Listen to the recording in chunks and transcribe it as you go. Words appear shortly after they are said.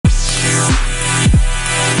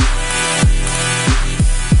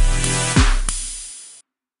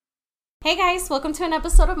Welcome to an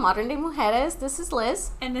episode of Modern Day Mujeres. This is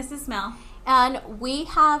Liz. And this is Mel. And we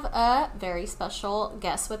have a very special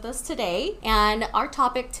guest with us today. And our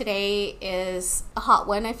topic today is a hot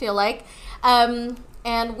one, I feel like.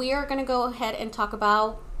 And we are going to go ahead and talk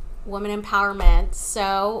about women empowerment.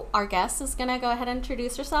 So our guest is going to go ahead and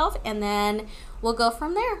introduce herself, and then we'll go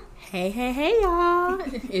from there. Hey, y'all.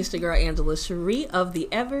 It's the girl Angela Cherie of the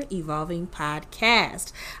Ever Evolving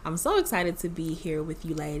Podcast. I'm so excited to be here with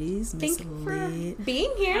you ladies. Thank you for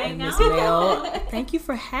being here. I know. Miss Mel. Thank you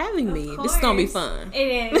for having me. This is going to be fun.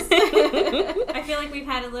 It is. I feel like we've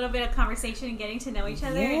had a little bit of conversation and getting to know each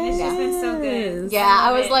other, and it's just been so good. Yeah,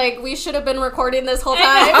 I was like, we should have been recording this whole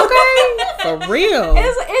time. Okay. For real.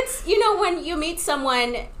 It's when you meet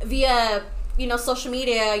someone via, social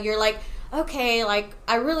media, you're like, okay, like,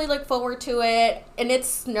 I really look forward to it. And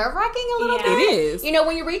it's nerve-wracking a little bit. It is.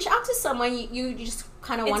 When you reach out to someone, you just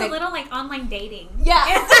kind of want to... It's a little like online dating. Yeah.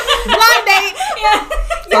 Blind date. Yeah.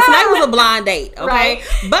 So tonight was a blind date, okay? Right.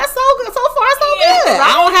 But so far, so good. Right?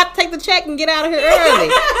 I don't have to take the check and get out of here early.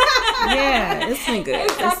 Yeah, it's been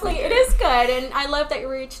good. Exactly. It is good. And I love that you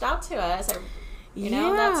reached out to us.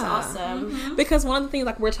 That's awesome. Mm-hmm. Because one of the things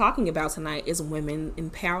like we're talking about tonight is women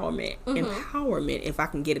empowerment. Empowerment, if I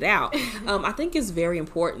can get it out. I think it's very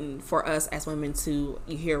important for us as women to,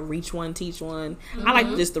 reach one, teach one. I like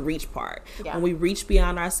just the reach part. Yeah. When we reach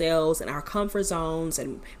beyond ourselves and our comfort zones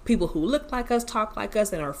and people who look like us, talk like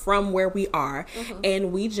us, and are from where we are,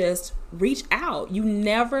 and we just reach out. You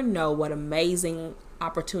never know what amazing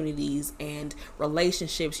opportunities and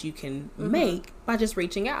relationships you can make by just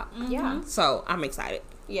reaching out. Yeah. So I'm excited.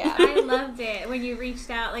 Yeah. I loved it when you reached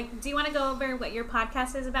out. Like, do you want to go over what your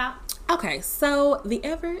podcast is about? Okay, so the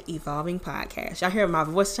Ever Evolving Podcast. Y'all hear my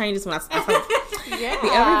voice changes when I Yeah.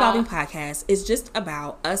 The Ever Evolving Podcast is just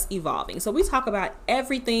about us evolving. So we talk about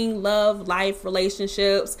everything: love, life,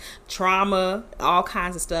 relationships, trauma, all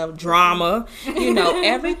kinds of stuff, drama,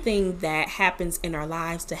 everything that happens in our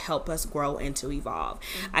lives to help us grow and to evolve.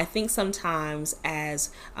 I think sometimes as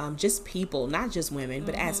just people, not just women,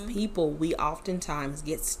 but as people, we oftentimes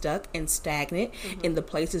get stuck and stagnant in the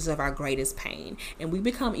places of our greatest pain. And we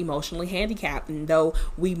become emotionally handicapped. And though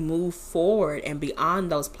we move forward and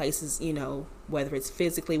beyond those places, whether it's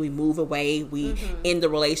physically, we move away, we end the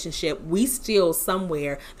relationship, we still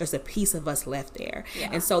somewhere, there's a piece of us left there. Yeah.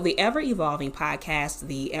 And so the Ever Evolving Podcast,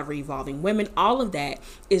 the Ever Evolving Women, all of that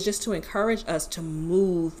is just to encourage us to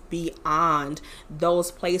move beyond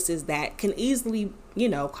those places that can easily,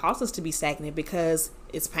 cause us to be stagnant because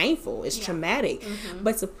it's painful, it's traumatic,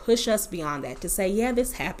 but to push us beyond that, to say, yeah,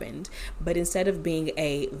 this happened, but instead of being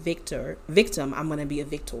a victim, I'm going to be a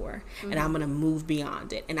victor, and I'm going to move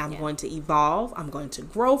beyond it, and I'm going to evolve, I'm going to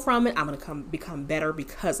grow from it, I'm going to become better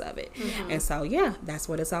because of it. And so, that's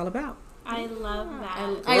what it's all about. I love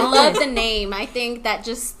that. I love the name. I think that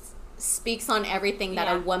just speaks on everything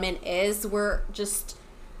that a woman is. We're just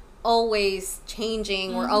always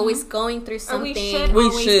changing. We're always going through something.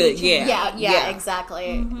 We should. Yeah,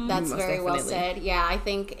 exactly. That's Most very well definitely. said. Yeah, I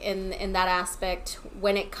think in that aspect,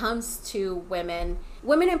 when it comes to women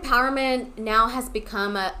empowerment now has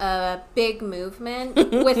become a big movement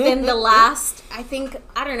within the last,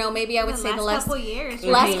 maybe I would say the last couple years.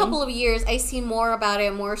 Last couple of years, I see more about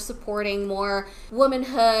it, more supporting, more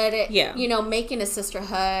womanhood, making a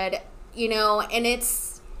sisterhood, and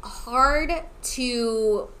it's hard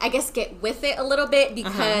to, I guess, get with it a little bit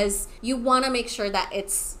because you want to make sure that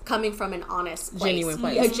it's coming from an honest place. Genuine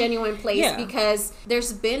place. A genuine place, because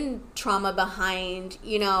there's been trauma behind,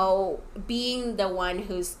 being the one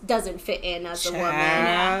who doesn't fit in as a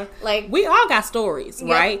woman. Like, we all got stories,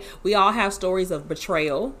 right? We all have stories of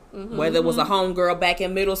betrayal, whether it was a homegirl back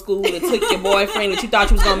in middle school that took your boyfriend that you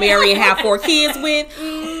thought you was going to marry and have 4 kids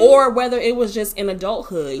with, or whether it was just in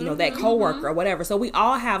adulthood, that coworker or whatever. So we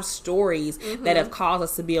all have stories that have caused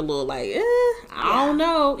us to be a little like, I don't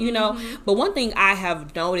know, But one thing I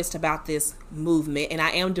have noticed about this movement, and I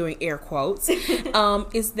am doing air quotes,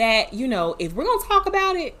 is that, if we're going to talk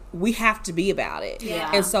about it, we have to be about it.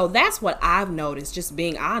 Yeah. And so that's what I've noticed, just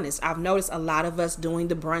being honest. I've noticed a lot of us doing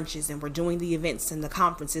the brunches, and we're doing the events and the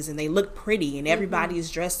conferences, and they look pretty, and everybody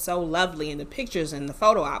is dressed so lovely, and the pictures and the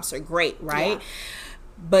photo ops are great, right? Yeah.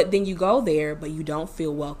 But then you go there, but you don't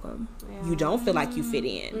feel welcome. Yeah. You don't feel like you fit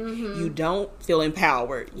in. You don't feel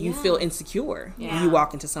empowered. You feel insecure when you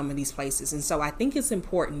walk into some of these places. And so I think it's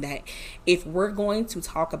important that if we're going to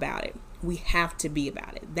talk about it, we have to be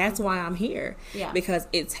about it. That's why I'm here. Yeah. Because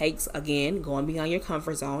it takes, again, going beyond your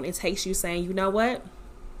comfort zone. It takes you saying, you know what?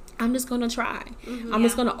 I'm just going to try. I'm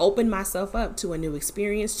just going to open myself up to a new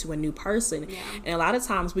experience, to a new person. Yeah. And a lot of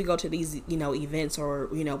times we go to these, events or,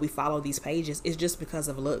 we follow these pages. It's just because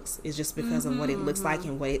of looks. It's just because of what it looks like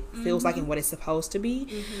and what it feels like and what it's supposed to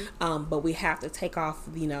be. But we have to take off,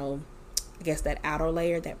 I guess that outer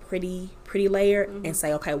layer, that pretty layer, and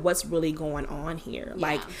say, okay, what's really going on here? Yeah.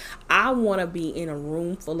 Like, I want to be in a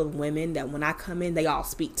room full of women that when I come in, they all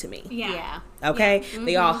speak to me. Yeah. Okay?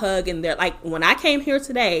 They all hug, and they're like, when I came here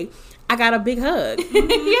today, I got a big hug.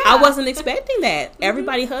 I wasn't expecting that.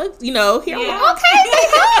 Everybody hugs, here I'm like, okay, they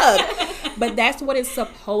hug. But that's what it's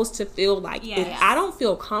supposed to feel like. Yes. If I don't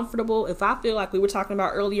feel comfortable, if I feel like we were talking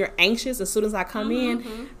about earlier, anxious as soon as I come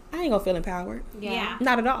in, I ain't gonna feel empowered. Yeah.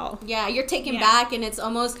 Not at all. Yeah, you're taken back, and it's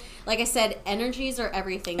almost, like I said, energies are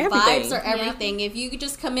everything. Vibes are everything. If you could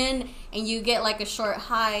just come in and you get like a short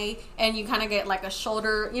hi, and you kind of get like a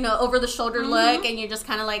shoulder, over the shoulder look, and you're just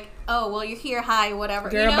kind of like, oh, well, you're here, hi, whatever.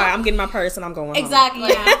 Girl, bye. I'm getting my purse and I'm going home. Exactly.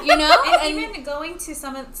 Yeah. And even going to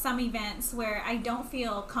some events where I don't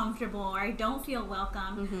feel comfortable or I don't feel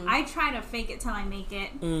welcome, I try to fake it till I make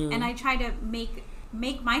it, and I try to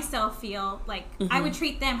make myself feel like I would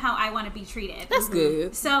treat them how I want to be treated. That's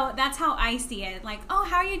good. So that's how I see it. Like, oh,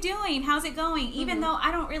 how are you doing? How's it going? Even though I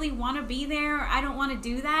don't really want to be there, or I don't want to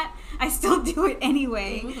do that, I still do it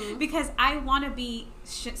anyway because I want to be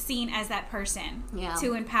seen as that person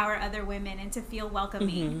to empower other women and to feel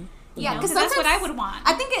welcoming. Yeah, because that's what I would want.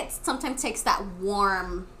 I think it sometimes takes that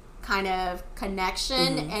warm kind of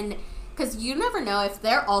connection and. Because you never know if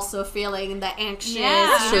they're also feeling the anxious. Yeah.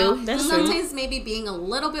 That's true. That's sometimes maybe being a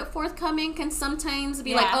little bit forthcoming can sometimes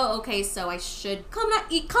be like, oh, okay, so I should come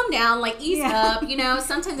down, like ease up.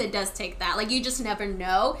 Sometimes it does take that. Like you just never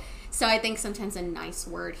know. So I think sometimes a nice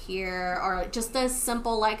word here, or just a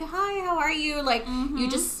simple like, hi, how are you? Like you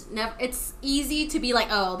just never. It's easy to be like,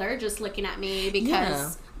 oh, they're just looking at me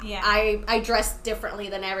because. Yeah. I dress differently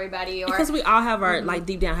than everybody, or because we all have our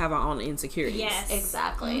deep down have our own insecurities. Yes,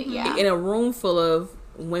 exactly. Yeah, in a room full of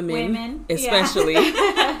women especially,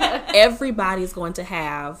 everybody's going to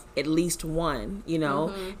have at least one,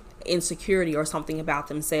 insecurity or something about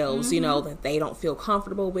themselves, that they don't feel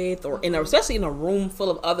comfortable with, or especially in a room full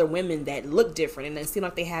of other women that look different and they seem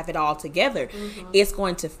like they have it all together.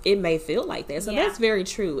 It may feel like that. So that's very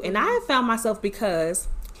true. And I have found myself, because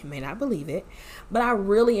you may not believe it, but I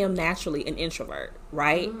really am naturally an introvert,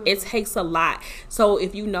 right? It takes a lot. So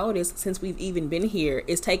if you notice, since we've even been here,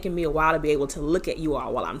 it's taken me a while to be able to look at you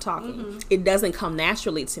all while I'm talking. It doesn't come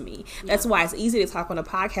naturally to me. That's why it's easy to talk on a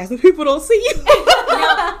podcast when people don't see you.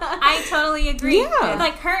 I totally agree. Yeah.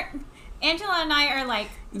 Like Angela and I are like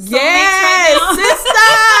soulmates right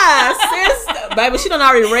now. Sister. Baby, she done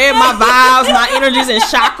already read my vibes, my energies and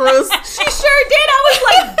chakras. She sure did. I was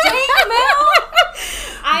like, damn, man.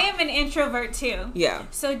 I am an introvert too. Yeah.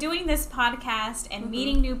 So doing this podcast and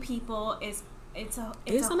meeting new people it's out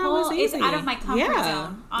of my comfort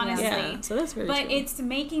zone, honestly. Yeah. So that's very true. It's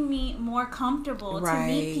making me more comfortable to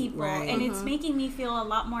meet people, and it's making me feel a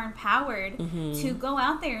lot more empowered to go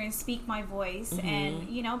out there and speak my voice, and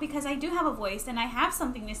because I do have a voice and I have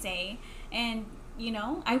something to say, and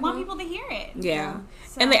I want people to hear it. Yeah.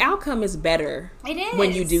 So, and the outcome is better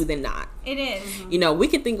when you do than not. It is. We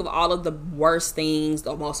can think of all of the worst things,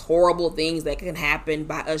 the most horrible things that can happen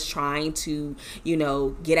by us trying to,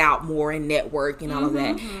 get out more and network and all of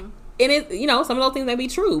that. And it, some of those things may be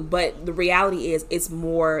true, but the reality is it's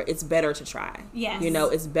better to try. Yes.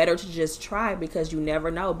 It's better to just try, because you never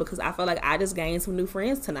know. Because I feel like I just gained some new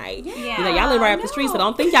friends tonight. Yeah. Y'all live right up the street, so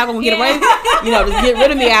don't think y'all gonna get away, just get rid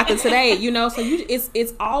of me after today. So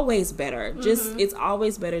it's always better. It's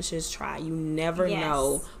always better to just try. You never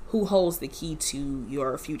know who holds the key to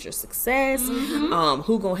your future success,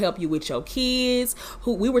 who gonna help you with your kids,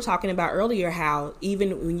 who we were talking about earlier, how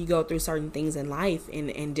even when you go through certain things in life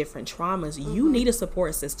and different traumas, you need a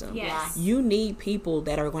support system. Yes. You need people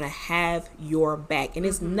that are gonna have your back. And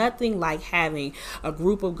it's nothing like having a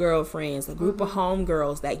group of girlfriends, a group of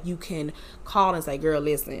homegirls that you can call and say, girl,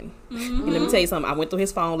 listen, and let me tell you something, I went through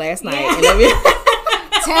his phone last night, and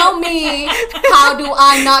tell me, how do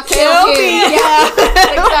I not kill him? Yeah,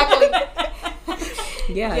 exactly.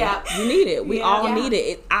 Yeah, you need it. We all need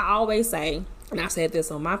it. I always say, and I said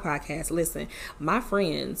this on my podcast, listen, my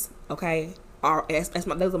friends, okay,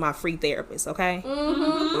 those are my free therapists, okay?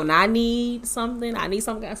 When I need something, I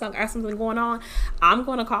got something going on, I'm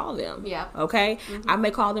going to call them, okay? I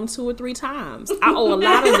may call them 2 or 3 times. I owe a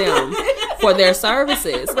lot of them for their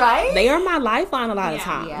services. Right? They are my lifeline a lot of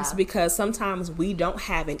times, because sometimes we don't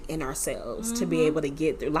have it in ourselves to be able to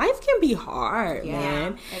get through. Life can be hard,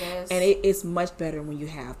 man. It is. And it's much better when you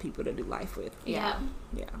have people to do life with. Yeah,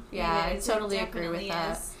 I totally agree with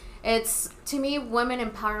that. It's, to me, women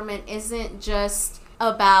empowerment isn't just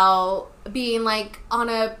about being like on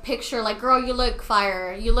a picture like, girl, you look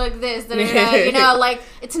fire, you look this, da, da, da, you know, like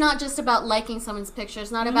it's not just about liking someone's picture.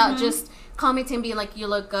 It's not about just commenting, being like, you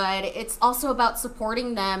look good. It's also about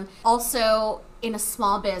supporting them also in a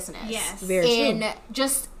small business. Yes. Very true.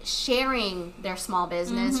 Just sharing their small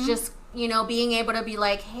business, just, you know, being able to be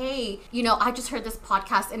like, hey, you know, I just heard this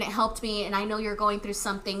podcast and it helped me, and I know you're going through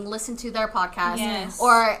something, listen to their podcast. Yes.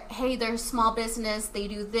 Or, hey, they're a small business, they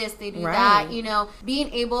do this, they do that, you know,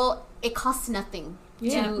 being able, it costs nothing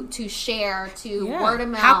to share, to word of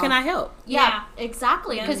mouth. How can I help? Yeah,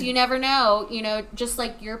 exactly, because you never know, you know, just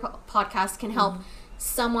like your podcast can help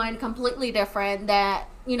someone completely different, that,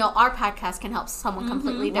 you know, our podcast can help someone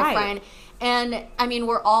completely different. Right. And I mean,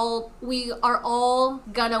 we are all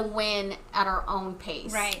gonna win at our own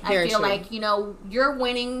pace. Right. I feel like, you know, your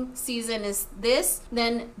winning season is this,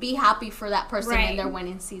 then be happy for that person in their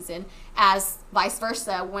winning season. As vice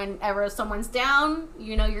versa, whenever someone's down,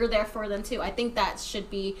 you know, you're there for them too. I think that should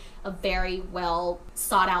be a very well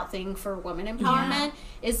sought out thing for women empowerment,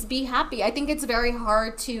 is be happy. I think it's very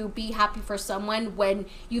hard to be happy for someone when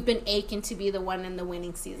you've been aching to be the one in the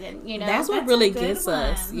winning season, you know? That's what really gets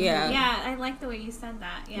us. Yeah, I like the way you said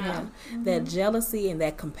that. Yeah. That jealousy and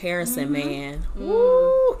that comparison, man.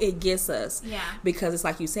 Ooh, it gets us. Yeah. Because it's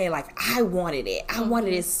like you say, like, I wanted it. I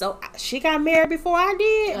wanted it so... She got married before I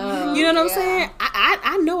did. You know what I'm saying?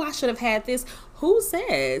 I know I should have had this. Who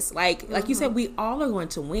says? Like you said, we all are going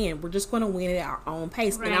to win. We're just going to win at our own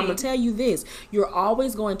pace. And I'm going to tell you this. You're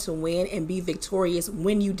always going to win and be victorious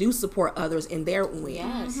when you do support others in their win.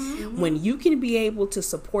 Yes. When you can be able to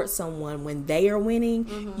support someone when they are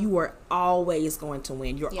winning, you are always going to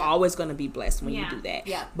win. You're always going to be blessed when you do that.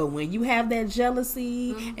 Yeah. But when you have that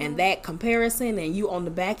jealousy and that comparison, and you on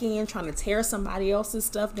the back end trying to tear somebody else's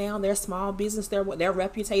stuff down, their small business, their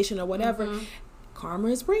reputation or whatever, karma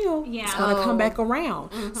is real. Yeah. It's going to come back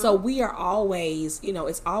around. So we are always, you know,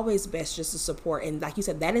 it's always best just to support. And like you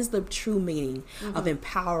said, that is the true meaning of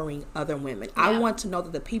empowering other women. I want to know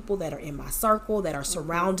that the people that are in my circle, that are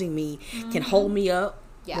surrounding me, can hold me up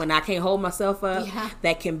when I can't hold myself up.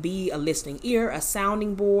 That can be a listening ear, a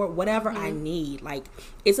sounding board, whatever I need. Like,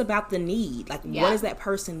 it's about the need. Like, what does that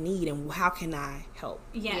person need, and how can I help?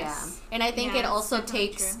 Yes. Yeah. And I think it also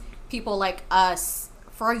takes true. people like us,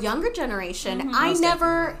 for a younger generation. I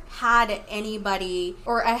never had anybody,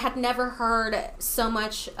 or I had never heard so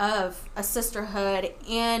much of a sisterhood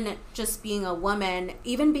and just being a woman,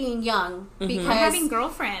 even being young, because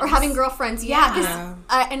Or having girlfriends.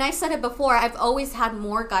 And I said it before, I've always had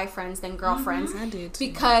more guy friends than girlfriends. I do too.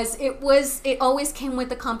 Because it always came with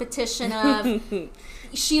the competition of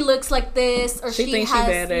she looks like this, or she thinks has,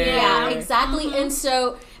 she better. yeah, exactly. And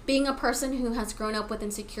so being a person who has grown up with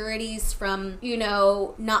insecurities from, you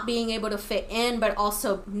know, not being able to fit in, but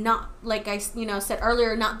also not, like I, you know, said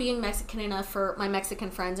earlier, not being Mexican enough for my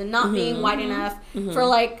Mexican friends, and not being white enough for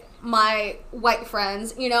like my white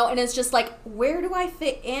friends, you know, and it's just like, where do I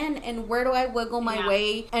fit in, and where do I wiggle my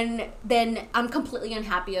way? And then I'm completely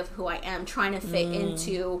unhappy of who I am, trying to fit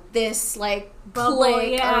into this like Bubble,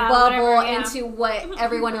 clique or bubble, whatever, into what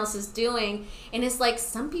everyone else is doing. And it's like,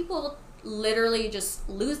 some people literally just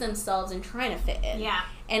lose themselves in trying to fit in. Yeah.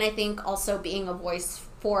 And I think also being a voice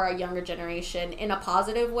for a younger generation in a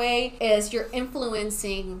positive way is you're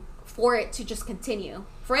influencing for it to just continue,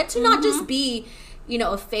 for it to not just be, you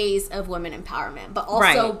know, a phase of women empowerment, but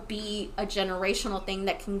also be a generational thing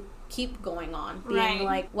that can keep going on, being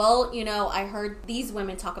like, well, you know, I heard these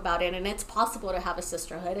women talk about it, and it's possible to have a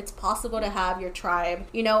sisterhood, it's possible to have your tribe,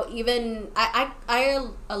 you know. Even I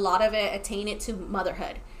a lot of it attain it to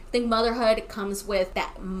motherhood. I think motherhood comes with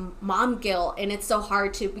that mom guilt, and it's so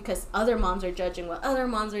hard to, because other moms are judging what other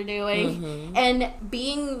moms are doing, and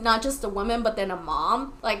being not just a woman but then a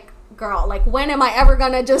mom, like, girl, like, when am I ever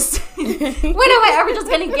gonna just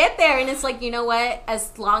gonna get there? And it's like, you know what,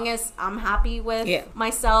 as long as I'm happy with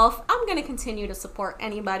myself, I'm gonna continue to support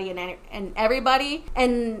anybody and everybody,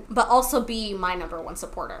 but also be my number one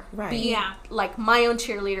supporter, be like my own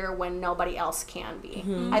cheerleader when nobody else can be.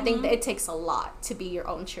 I think that it takes a lot to be your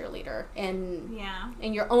own cheerleader and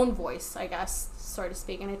in your own voice, I guess, so to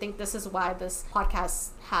speak. And I think this is why this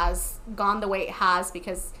podcast has gone the way it has,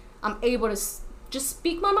 because I'm able to just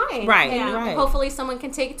speak my mind, and hopefully someone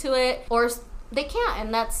can take to it, or they can't,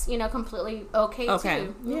 and that's, you know, completely okay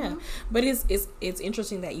too. But it's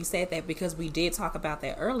interesting that you said that, because we did talk about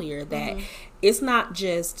that earlier, that it's not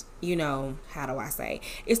just, you know, how do I say?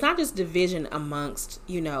 It's not just division amongst,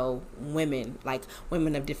 you know, women, like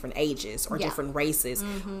women of different ages or different races.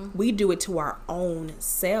 We do it to our own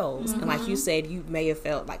selves. And like you said, you may have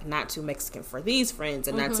felt like not too Mexican for these friends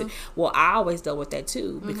and not too, well, I always dealt with that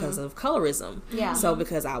too because of colorism. Yeah. So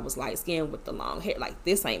because I was light skinned with the long hair, like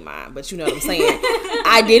this ain't mine, but you know what I'm saying?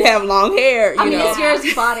 I did have long hair, you know. It's yours,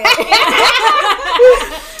 you bought it.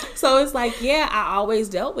 So it's like, yeah, I always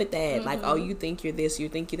dealt with that. Like, oh, you think you're this, you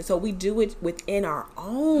think you're this. So we do it within our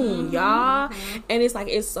own, y'all. And it's like,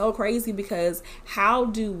 it's so crazy because how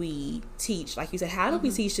do we teach, like you said, how do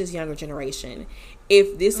we teach this younger generation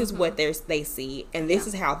if this is what they see and this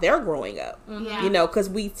is how they're growing up? You know, because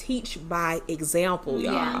we teach by example,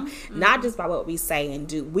 y'all. Not just by what we say and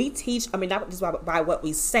do. We teach, I mean, not just by what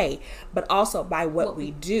we say, but also by what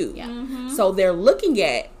we do. So they're looking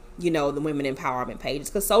at, you know, the women empowerment pages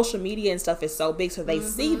because social media and stuff is so big, so they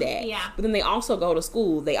see that. But then they also go to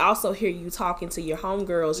school. They also hear you talking to your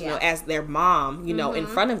homegirls, you know, as their mom, you know, in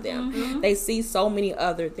front of them. They see so many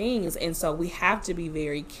other things, and so we have to be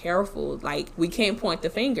very careful. Like, we can't point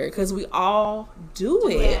the finger because we all do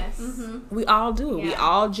it. We all do it. We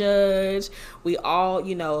all judge. We all,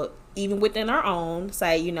 you know, even within our own,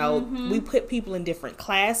 say, you know, we put people in different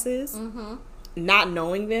classes, not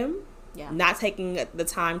knowing them. Not taking the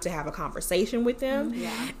time to have a conversation with them.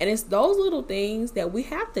 And it's those little things that we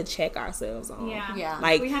have to check ourselves on.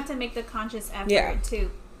 Like, we have to make the conscious effort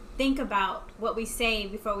to think about what we say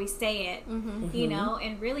before we say it, you know,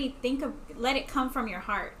 and really let it come from your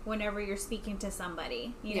heart whenever you're speaking to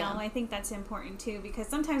somebody, you know. I think that's important too, because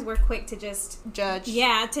sometimes we're quick to just judge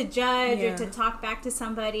or to talk back to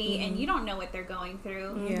somebody and you don't know what they're going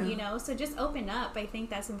through, you know. So just open up. I think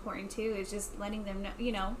that's important too, is just letting them know,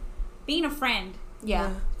 you know, being a friend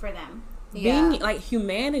for them. Being like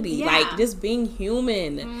humanity, like just being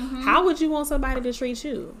human. How would you want somebody to treat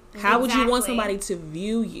you? How would you want somebody to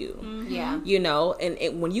view you? You know,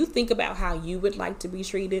 and when you think about how you would like to be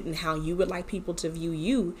treated and how you would like people to view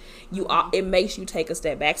you, it makes you take a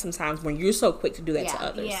step back sometimes when you're so quick to do that to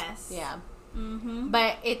others.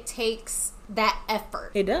 But it takes that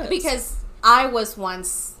effort. It does. Because I was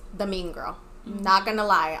once the mean girl. Not gonna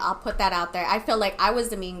lie, I'll put that out there. I feel like I was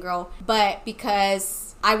the mean girl, but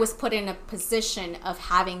because I was put in a position of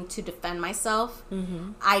having to defend myself,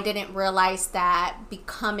 I didn't realize that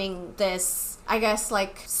becoming this, I guess,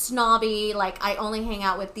 like, snobby, like, I only hang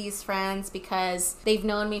out with these friends because they've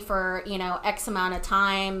known me for, you know, X amount of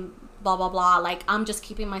time, blah, blah, blah. Like, I'm just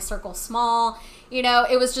keeping my circle small. You know,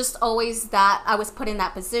 it was just always that I was put in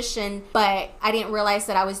that position, but I didn't realize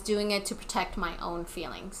that I was doing it to protect my own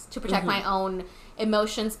feelings, to protect my own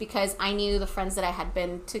emotions, because I knew the friends that I had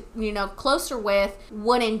been to, you know, closer with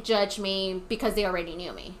wouldn't judge me because they already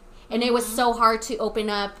knew me. And it was so hard to open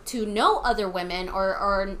up to know other women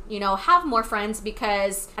or you know, have more friends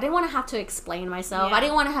because I didn't want to have to explain myself. I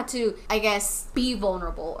didn't want to have to, I guess, be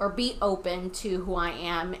vulnerable or be open to who I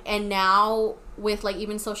am. And now with, like,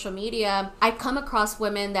 even social media, I come across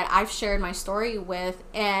women that I've shared my story with,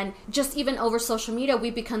 and just even over social media,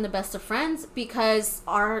 we've become the best of friends because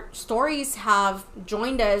our stories have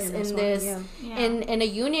joined us in this, in a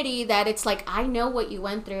unity that it's like, I know what you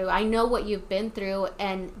went through, I know what you've been through,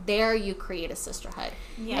 and there you create a sisterhood.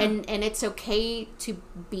 And it's okay to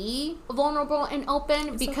be vulnerable and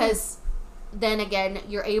open, because then again,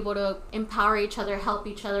 you're able to empower each other, help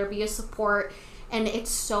each other, be a support. And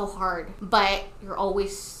it's so hard, but you're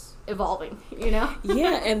always evolving, you know?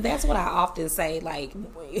 And that's what I often say. Like,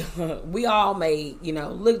 we all may, you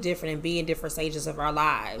know, look different and be in different stages of our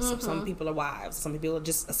lives. Some people are wives, some people are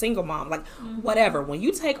just a single mom, like, whatever. When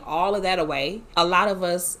you take all of that away, a lot of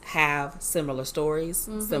us have similar stories,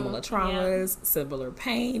 similar traumas, similar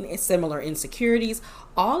pain, and similar insecurities,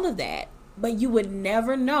 all of that. But you would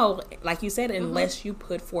never know, like you said, unless you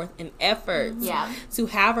put forth an effort to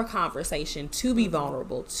have a conversation, to be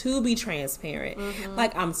vulnerable, to be transparent.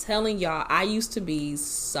 Like, I'm telling y'all, I used to be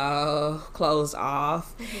so closed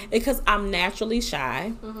off because I'm naturally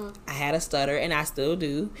shy. I had a stutter, and I still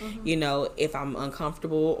do. You know, if I'm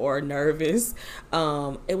uncomfortable or nervous,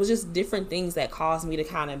 it was just different things that caused me to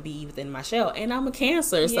kind of be within my shell. And I'm a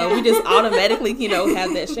Cancer, so we just automatically, you know,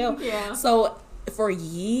 have that shell. So for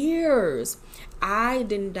years, I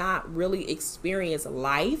did not really experience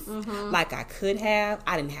life like I could have.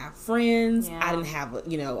 I didn't have friends. I didn't have,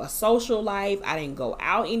 you know, a social life. I didn't go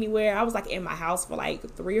out anywhere. I was like in my house for like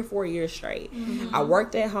 3 or 4 years straight. I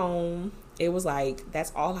worked at home. It was like,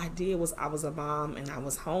 that's all I did was I was a mom and I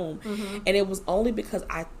was home. And it was only because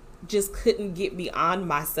I just couldn't get beyond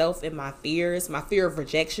myself and my fears, my fear of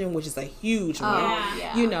rejection, which is a huge one,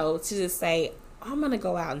 you know, to just say, I'm going to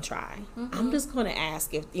go out and try. I'm just going to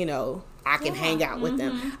ask if, I can hang out with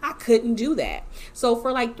Mm-hmm. them. I couldn't do that. So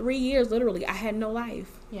for like 3 years, literally, I had no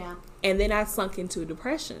life. Yeah. And then I sunk into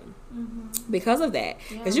depression Mm-hmm. because of that.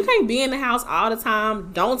 Because you can't be in the house all the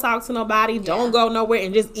time, don't talk to nobody, don't go nowhere,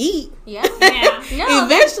 and just eat. Yeah. Yeah. No,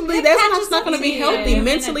 Eventually, that's catches not going to up be to you. healthy Yeah.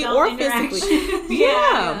 mentally Adult or interaction. physically.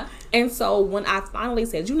 Yeah. And so when I finally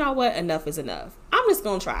said, you know what, enough is enough. I'm just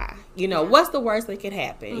going to try. What's the worst that could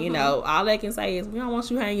happen? All they can say is, we don't want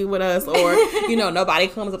you hanging with us, or, nobody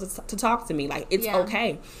comes up to talk to me. Like, it's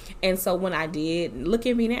okay. And so when I did, look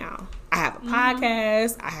at me now. I have a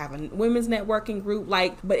podcast. I have a women's networking group.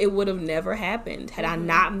 But it would have never happened had I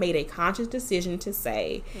not made a conscious decision to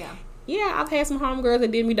say, I've had some homegirls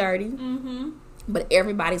that did me dirty. Mm-hmm. But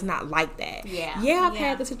everybody's not like that. Yeah. I've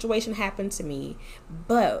had the situation happen to me.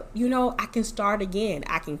 But, I can start again.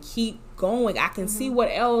 I can keep going. I can see what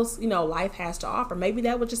else, life has to offer. Maybe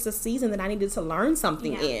that was just a season that I needed to learn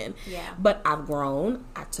something in. Yeah. But I've grown.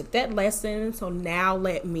 I took that lesson. So now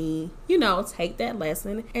let me, take that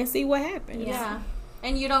lesson and see what happens. Yeah.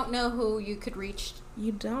 And you don't know who you could reach.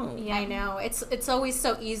 You don't. Yeah. I know. It's always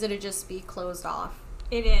so easy to just be closed off.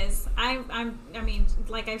 It is. I mean,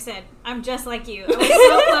 like I said, I'm just like you. I was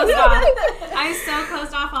so closed off. I'm so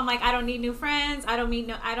closed off. I'm like, I don't need new friends. I don't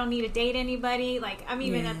need to date anybody. Like, I'm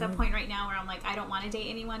even at the point right now where I'm like, I don't want to date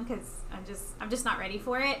anyone because I'm just not ready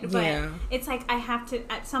for it. But it's like I have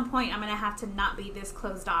to, at some point, I'm gonna have to not be this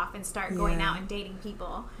closed off and start going out and dating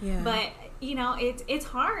people. Yeah. But it's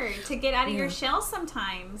hard to get out of your shell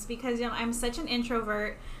sometimes because I'm such an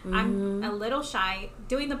introvert. I'm a little shy.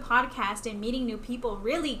 Doing the podcast and meeting new people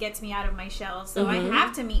really gets me out of my shell. So I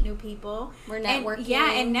have to meet new people. We're networking.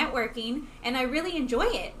 And networking. And I really enjoy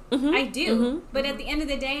it. I do. But at the end of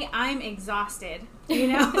the day, I'm exhausted.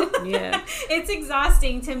 Yeah. It's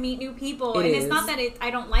exhausting to meet new people. It and is. it's not that I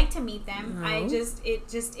don't like to meet them. No. It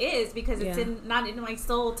just is because it's not in my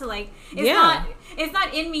soul to it's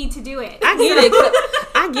not in me to do it. I get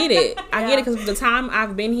it. I get it because the time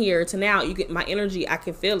I've been here to now, you get my energy. I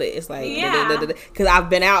can feel it. It's like because I've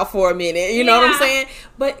been out for a minute. You know what I'm saying?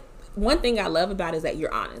 But one thing I love about it is that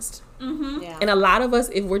you're honest. Mm-hmm. Yeah. And a lot of us,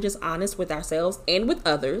 if we're just honest with ourselves and with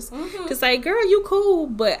others, to say, "Girl, you cool,"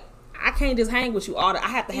 but I can't just hang with you all I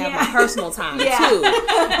have to have my personal time too. You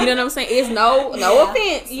know what I'm saying? It's no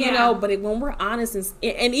offense, but when we're honest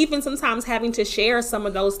and even sometimes having to share some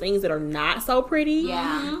of those things that are not so pretty,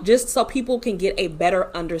 just so people can get a better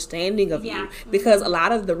understanding of you. Because a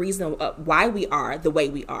lot of the reason why we are the way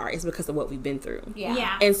we are is because of what we've been through.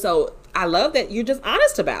 Yeah. And so I love that you're just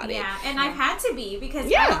honest about it. Yeah, and I've had to be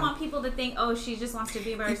because I don't want people to think, oh, she just wants to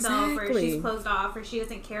be by herself or she's closed off or she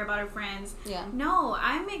doesn't care about her friends. Yeah. No,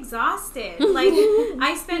 I'm exhausted. Like,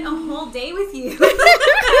 I spent a whole day with you.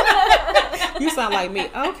 You sound like me.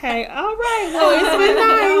 Okay, all right. Well, it's been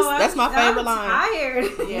nice. That's my favorite line.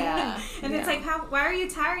 Tired. Yeah. And it's like, why are you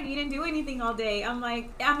tired? You didn't do anything all day. I'm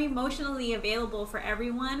like, I'm emotionally available for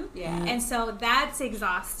everyone. Yeah. And so that's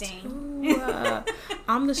exhausting. Ooh,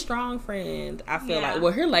 I'm the strong friend. I feel like,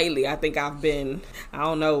 well, here lately, I think I've been, I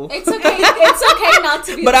don't know. It's okay. It's okay not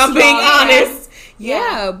to be. But I'm being strong. honest.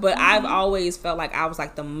 Yeah, but I've always felt like I was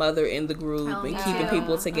like the mother in the group and keeping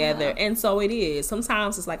people together. And so it is.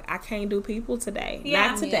 Sometimes it's like, I can't do people today.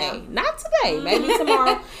 Not today. Not today. Maybe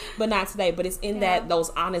tomorrow, but not today. But it's in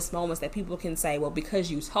those honest moments that people can say, well,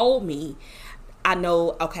 because you told me, I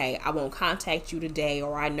know, okay, I won't contact you today,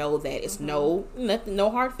 or I know that it's no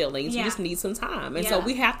hard feelings. You just need some time. And so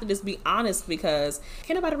we have to just be honest because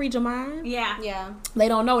can't nobody read your mind. Yeah. Yeah. They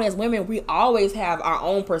don't know. As women, we always have our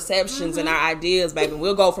own perceptions and our ideas, baby.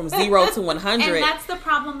 We'll go from 0 to 100. And that's the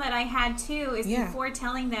problem that I had too, is before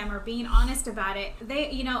telling them or being honest about it, they,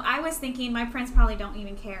 I was thinking my friends probably don't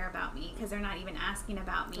even care about me because they're not even asking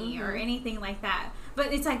about me or anything like that.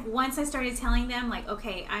 But it's like once I started telling them, like,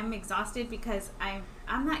 okay, I'm exhausted because I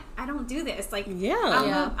don't do this. Like,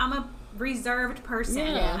 I'm a reserved person.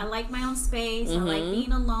 Yeah. I like my own space. I like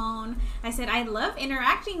being alone. I said I love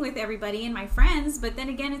interacting with everybody and my friends, but then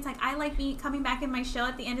again, it's like I like coming back in my shell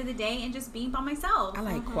at the end of the day and just being by myself. I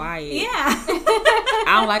like quiet. Yeah.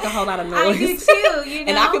 I don't like a whole lot of noise. I do too,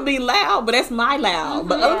 And I can be loud, but that's my loud.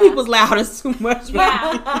 But other people's loud is too much.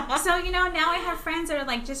 Yeah. So, now I have friends that are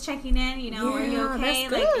like just checking in, are you okay?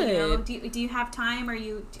 That's like, good. do you have time? Are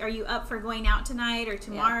you up for going out tonight or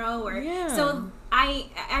tomorrow? Or so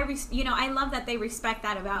I love that they respect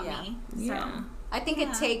that about me. So I think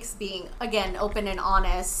it takes being, again, open and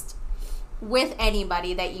honest with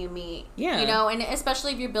anybody that you meet. Yeah. And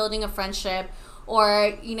especially if you're building a friendship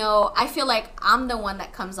or, I feel like I'm the one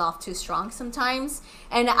that comes off too strong sometimes.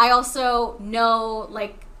 And I also know,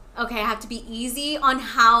 like, okay, I have to be easy on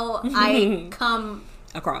how I come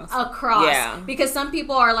across. Yeah. Because some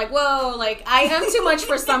people are like, whoa, like I am too much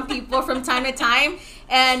for some people from time to time.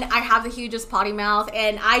 And I have the hugest potty mouth,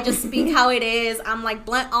 and I just speak how it is. I'm like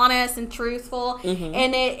blunt, honest, and truthful.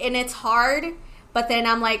 And it's hard. But then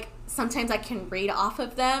I'm like, sometimes I can read off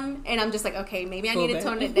of them, and I'm just like, okay, maybe I need to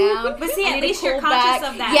tone it down. But see, I at need least to you're pull conscious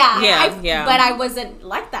back. of that. Yeah. But I wasn't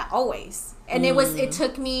like that always. And it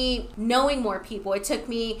took me knowing more people. It took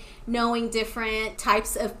me knowing different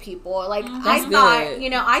types of people. Like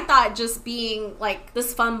I thought just being like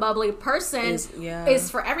this fun, bubbly person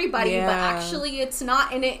is for everybody, but actually it's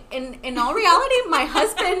not. And in all reality, my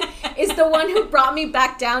husband is the one who brought me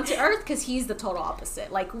back down to earth, because he's the total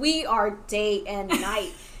opposite. Like, we are day and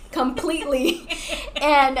night. Completely.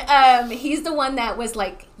 And he's the one that was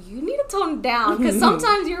like, you need to tone it down, because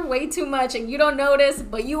sometimes you're way too much and you don't notice,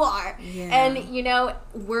 but you are. And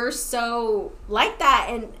we're so like that,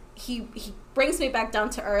 and he brings me back down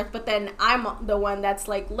to earth. But then I'm the one that's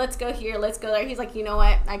like, let's go here, let's go there. He's like, you know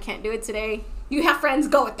what, I can't do it today. You have friends,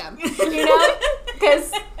 go with them.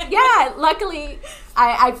 Because luckily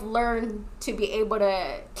I've learned to be able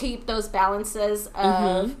to keep those balances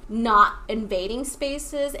of not invading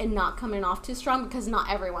spaces and not coming off too strong, because not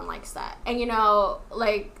everyone likes that. And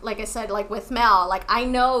like I said, like with Mel, like I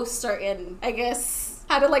know certain, I guess,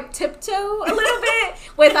 how to like tiptoe a little bit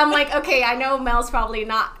with, I'm like, okay, I know Mel's probably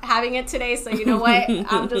not having it today, so you know what,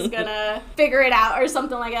 I'm just gonna figure it out or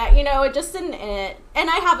something like that. It just didn't. And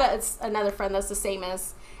I have another friend that's the same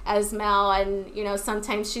as Mel, and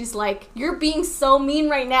sometimes she's like, you're being so mean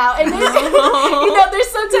right now, and there's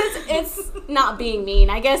sometimes it's not being mean,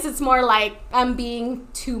 I guess it's more like I'm being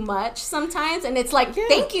too much sometimes, and it's like,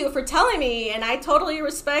 thank you for telling me, and I totally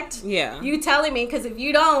respect you telling me, because if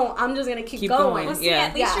you don't, I'm just gonna keep going. Well, see,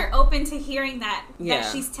 at least you're open to hearing that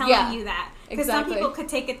she's telling you that. Because some people could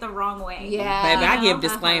take it the wrong way. Yeah. Baby, I give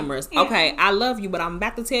disclaimers. Okay, I love you, but I'm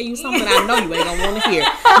about to tell you something I know you ain't going to want to hear.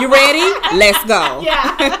 You ready? Let's go.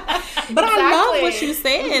 Yeah. But I love what you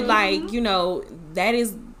said. Like,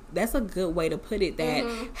 that's a good way to put it, that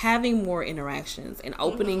having more interactions and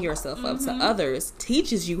opening yourself up to others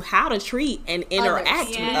teaches you how to treat and interact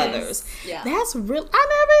with others. Yeah. That's real. I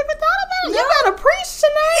never even thought about it. You gotta preach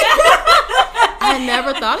tonight. I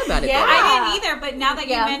never thought about it. Yeah, I didn't either. But now that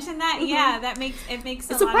you mentioned that, that makes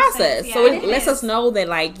it's a process. So it lets us know that,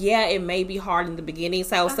 like, it may be hard in the beginning.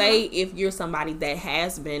 So say if you're somebody that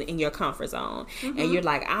has been in your comfort zone and you're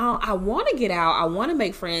like, I want to get out, I want to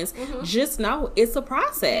make friends. Just know it's a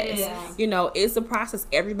process. It's a process.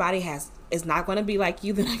 Everybody is not going to be like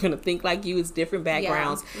you. They're not going to think like you. It's different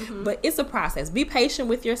backgrounds. But it's a process. Be patient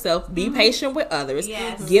with yourself. Be patient with others.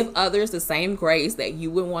 Give others the same grace that you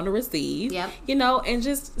would want to receive. And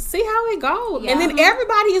just see how it goes. And then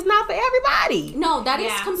everybody is not for everybody. No, that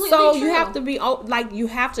is completely true. So you have to be you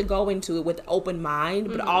have to go into it with an open mind,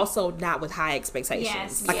 but also not with high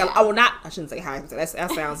expectations. I shouldn't say high expectations.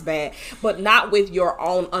 That sounds bad. But not with your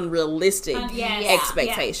own unrealistic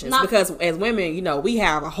expectations. Because as women, we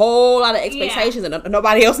have a whole lot of expectations that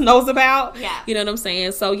nobody else knows about. You know what I'm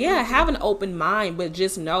saying? So have an open mind, but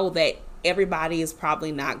just know that everybody is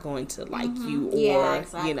probably not going to like you, or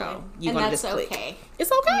you're going to just click. Okay.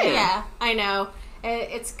 It's okay. Yeah, I know.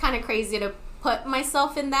 It's kind of crazy to put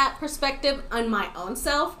myself in that perspective on my own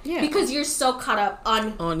self, because you're so caught up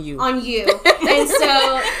on you and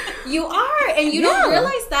so you are, and you don't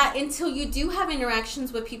realize that until you do have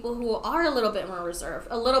interactions with people who are a little bit more reserved,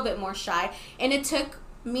 a little bit more shy. And it took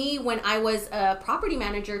me, when I was a property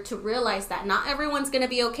manager, to realize that not everyone's gonna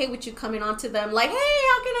be okay with you coming on to them like, hey,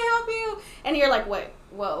 how can I help you? And you're like,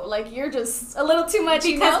 whoa, like, you're just a little too much.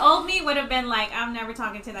 Because old me would have been like, I'm never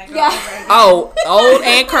talking to that girl ever again. Oh, old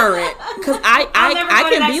and current. Because I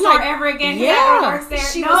can be like, ever again.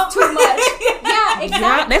 She was too much. Exactly.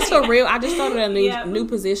 Yeah, that's for real. I just started a new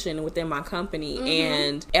position within my company,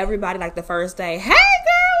 and everybody, like, the first day, hey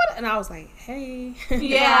girl, and I was like, hey,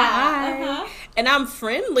 hi. And I'm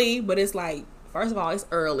friendly, but it's like, first of all, it's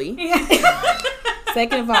early.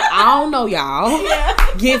 Second of all, I don't know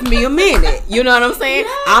y'all. Give me a minute. You know what I'm saying?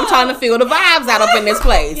 I'm trying to feel the vibes out up in this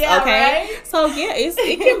place. Okay? Right? So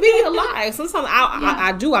it can be a lot. Sometimes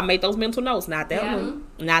I make those mental notes. Not that one.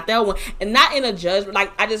 Not that one. And not in a judgment.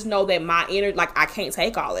 Like, I just know that my inner, like, I can't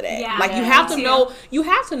take all of that. You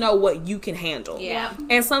have to know what you can handle.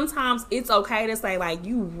 And sometimes it's okay to say, like,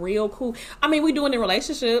 you real cool. I mean, we do it in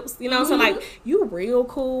relationships. You know what I'm saying? Like, you real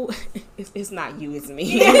cool. It's not you, it's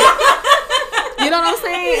me. You know what I'm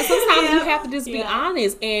saying? Sometimes you have to just be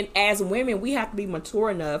honest. And as women, we have to be mature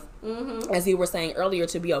enough, as you were saying earlier,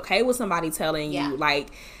 to be okay with somebody telling you, like,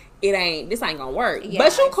 this ain't gonna work. Yeah,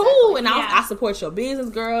 but you cool, and Yeah. I support your business,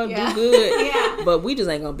 girl. Yeah. Do good. Yeah. But we just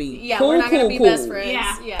ain't gonna be Yeah, cool, we're not cool, gonna be cool. best friends.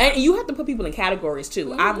 Yeah. Yeah. And you have to put people in categories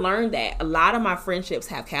too. I've learned that a lot of my friendships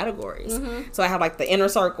have categories. So I have like the inner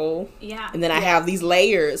circle, Yeah. and then I have these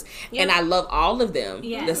layers, Yeah. and I love all of them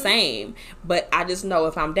Yeah. the same. But I just know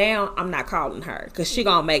if I'm down, I'm not calling her because she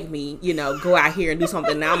gonna make me, go out here and do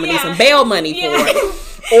something that I'm gonna need Yeah. some bail money Yeah. for.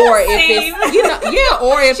 Or if Same. it's,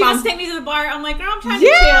 or if She I'm wants to take me to the bar. I'm like, girl, I'm trying to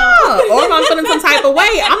yeah, chill. or if I'm feeling some type of way,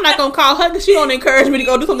 I'm not gonna call her because she gonna encourage me to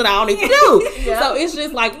go do something I don't need to do. Yeah. So it's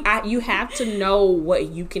just like you have to know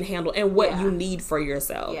what you can handle and what Yeah. you need for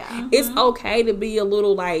yourself. Yeah. It's okay to be a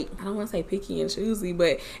little like, I don't want to say picky and choosy,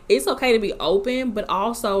 but it's okay to be open, but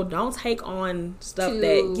also don't take on stuff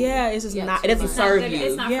that it's just not. It doesn't It's not serve good. you.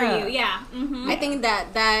 It's not for you. Yeah. Mm-hmm. I think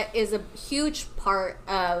that is a huge part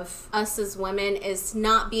of us as women is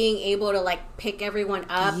not being able to like pick everyone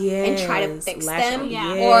up and try to Yes, fix lash them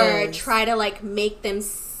out. or Yes. try to like make them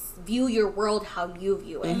view your world how you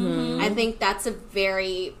view it. I think that's a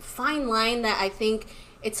very fine line that I think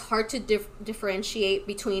it's hard to differentiate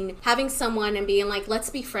between having someone and being like, let's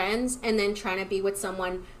be friends, and then trying to be with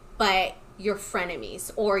someone but you're frenemies,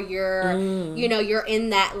 or you're you're in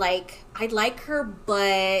that like, I like her,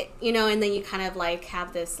 but and then you kind of like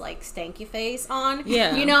have this like stanky face on,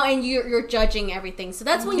 and you're judging everything. So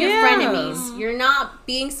that's when you're frenemies. You're not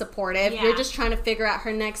being supportive. Yeah. You're just trying to figure out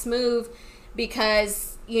her next move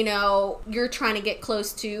because you're trying to get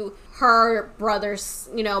close to her brother's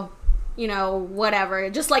whatever.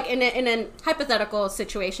 Just like in a hypothetical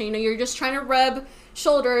situation, you're just trying to rub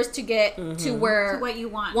shoulders to get to where To what you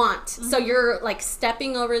want. So you're like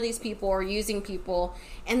stepping over these people or using people,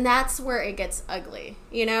 and that's where it gets ugly.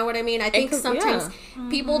 You know what I mean? I think sometimes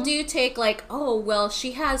people do take like, oh well,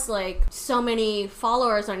 she has like so many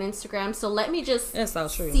followers on Instagram, so let me just That's so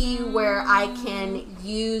true. see where I can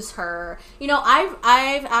use her.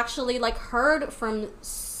 I've actually like heard from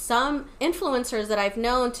some influencers that I've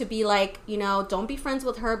known to be like, don't be friends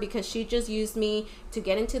with her because she just used me to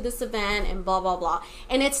get into this event and blah blah blah.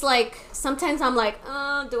 And it's like sometimes I'm like,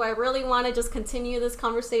 do I really want to just continue this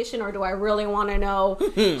conversation, or do I really want to know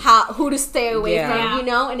who to stay away from?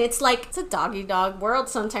 And it's like, it's a doggy dog world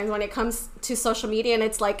sometimes when it comes to social media, and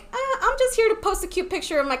it's like, I'm just here to post a cute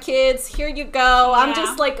picture of my kids, here you go. I'm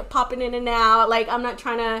just like popping in and out, like I'm not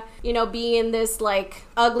trying to be in this like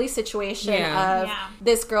ugly situation of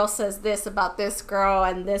this girl says this about this girl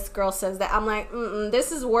and this girl says that. I'm like,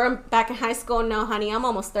 this is where I'm back in high school. No honey, I'm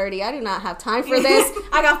almost 30. I do not have time for this.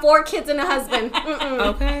 I got 4 kids and a husband.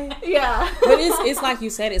 Okay. Yeah. But it's like you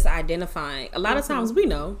said, it's identifying. A lot of times we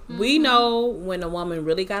know when a woman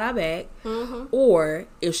really got our back, or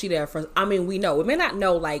if she there for. I mean, we know. We may not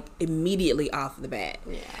know like immediately off the bat,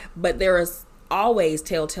 but there is always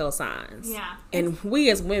telltale signs. Yeah. And we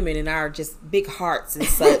as women in our just big hearts and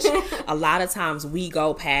such, a lot of times we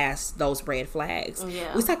go past those red flags.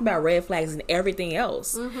 Yeah. We talk about red flags and everything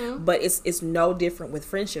else, but it's no different with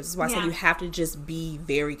friendships. That's why I said you have to just be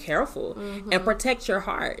very careful and protect your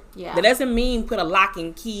heart. Yeah. That doesn't mean put a lock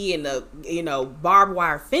and key and a barbed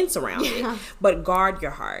wire fence around it, but guard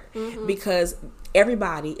your heart because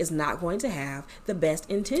everybody is not going to have the best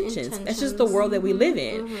intentions. That's just the world that we live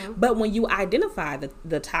in. But when you identify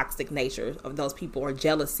the toxic nature of those people, or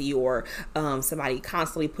jealousy, or somebody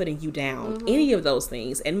constantly putting you down, any of those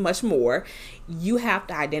things and much more, you have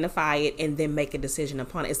to identify it and then make a decision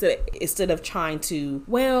upon it instead of trying to,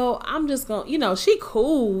 well, I'm just gonna, she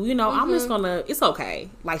cool, I'm just gonna, it's okay,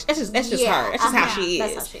 like that's just her, that's just how she is.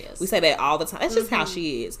 That's how she is. We say that all the time. That's just how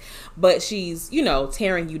she is. But she's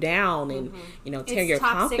tearing you down and tear your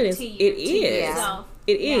confidence. To you, it to is. yourself.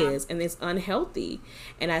 It is, and it's unhealthy.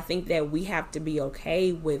 And I think that we have to be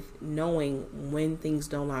okay with knowing when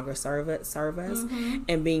things no longer serve us,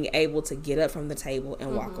 and being able to get up from the table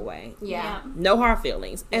and walk away. Yeah. No hard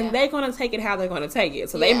feelings. And they're going to take it how they're going to take it.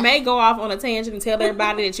 So they may go off on a tangent and tell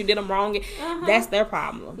everybody that you did them wrong. That's their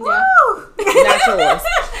problem. Yeah. Not yours.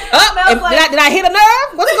 Did I hit a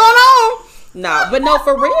nerve? What's going on? No, but no,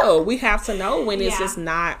 for real. We have to know when it's just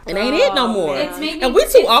not, it ain't it no more. It's made me, and we're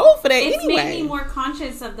too old for that it's anyway. made me more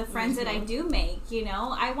conscious of the friends that I do make,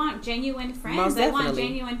 I want genuine friends. Most I want definitely.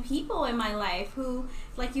 genuine people in my life who,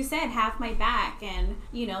 like you said, have my back and,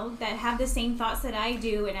 that have the same thoughts that I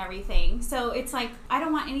do and everything. So it's like, I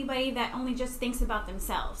don't want anybody that only just thinks about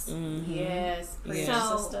themselves. Yes.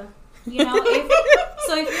 So, sister. If you're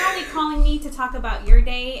only calling me to talk about your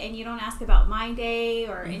day and you don't ask about my day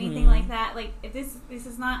or anything like that, like if this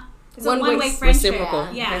is not It's a one-way friendship. Reciprocal.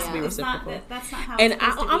 Yeah, It has to be it's reciprocal. That's not how And it's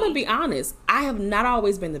supposed I'm to gonna be honest, I have not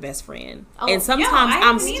always been the best friend, Oh, and sometimes I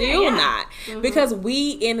I'm haven't either, still yeah. not, because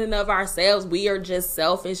we in and of ourselves, we are just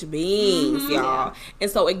selfish beings, y'all. And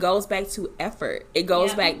so it goes back to effort. It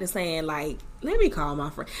goes Yeah. back to saying, like, let me call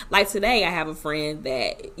my friend. Like today, I have a friend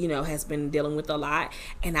that, you know, has been dealing with a lot,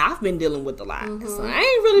 and I've been dealing with a lot. So I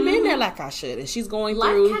ain't really been there like I should, and she's going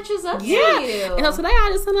Life through. catches up Yeah. to you. And so today I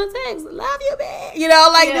just sent her a text, love you, man. You know,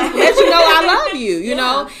 like just let you know I love you, you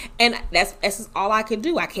know? And that's just all I could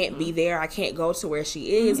do. I can't be there. I can't go to where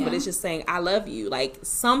she is, but it's just saying I love you, like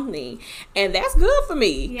something. And that's good for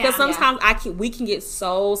me. Because Yeah. sometimes we can get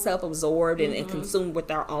so self-absorbed and consumed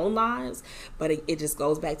with our own lives, but it just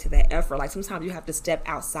goes back to that effort. Like sometimes you have to step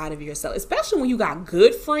outside of yourself, especially when you got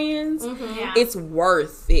good friends. Yeah. It's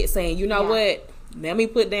worth it saying, you know Yeah. what? Let me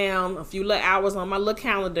put down a few little hours on my little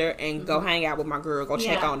calendar and go hang out with my girl. Go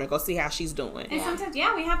check Yeah. on her. Go see how she's doing. And sometimes, we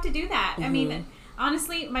have to do that. I mean,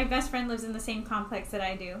 honestly, my best friend lives in the same complex that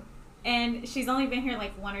I do. And she's only been here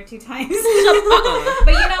like 1 or 2 times.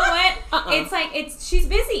 But you know what? It's like, she's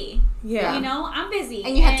busy. Yeah. You know, I'm busy.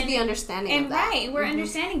 and you have to be understanding And of that. right, we're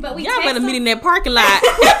understanding. But we Y'all text better meet them- in that parking lot.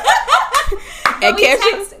 But we catch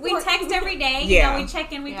text, it. we text every day. Yeah. You know, we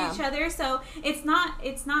check in with Yeah. each other. So it's not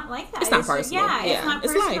like that. It's not just- personal. Yeah, Yeah. it's not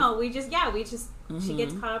It's personal. We just she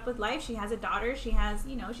gets Mm-hmm. caught up with life. She has a daughter. She has,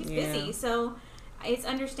 she's busy. So it's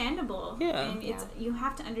understandable. Yeah. And it's you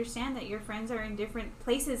have to understand that your friends are in different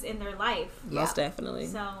places in their life. Most definitely.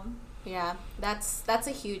 So Yeah, that's a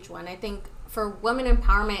huge one. I think for women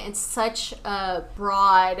empowerment, it's such a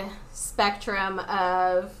broad spectrum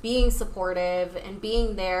of being supportive and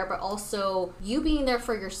being there, but also you being there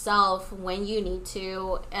for yourself when you need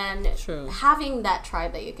to, and True. having that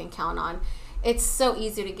tribe that you can count on. It's so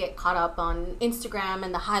easy to get caught up on Instagram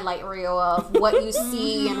and the highlight reel of what you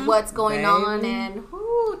see and what's going on, and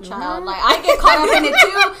child, like I get caught up in it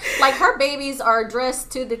too. Like her babies are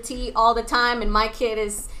dressed to the T all the time, and my kid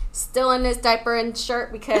is still in his diaper and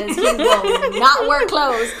shirt because he will not wear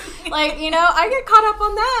clothes. Like, I get caught up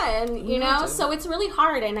on that, and so it's really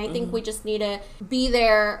hard. And I think we just need to be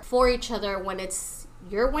there for each other when it's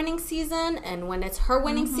your winning season and when it's her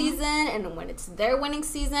winning season and when it's their winning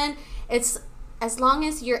season. It's as long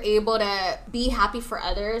as you're able to be happy for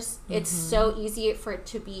others, it's so easy for it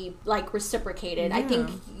to be like reciprocated. I think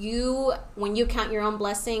when you count your own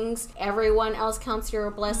blessings, everyone else counts your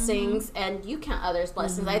blessings, and you count others'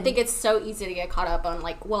 blessings. I think it's so easy to get caught up on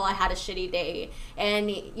like, well, I had a shitty day, and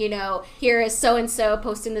here is so and so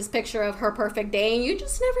posting this picture of her perfect day, and you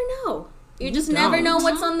just never know. You just never know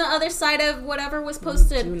what's on the other side of whatever was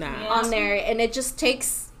posted do not. on there, and it just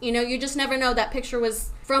takes. You just never know. That picture was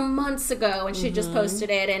from months ago and she just posted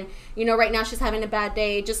it, and right now she's having a bad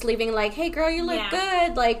day, just leaving like, hey girl, you look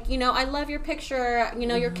good, like, I love your picture,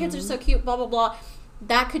 your kids are so cute, blah blah blah.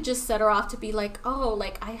 That could just set her off to be like, oh,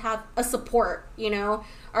 like I have a support,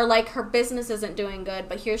 or like her business isn't doing good,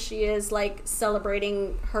 but here she is like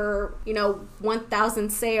celebrating her 1,000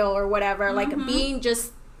 sale or whatever, like being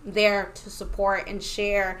just there to support and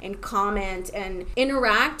share and comment and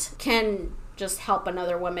interact can just help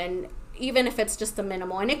another woman, even if it's just a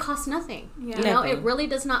minimal, and it costs nothing. Nothing. It really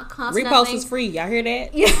does not cost Repost nothing. is free. Y'all hear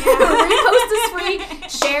that? Yeah, repost is free,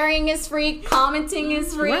 sharing is free, commenting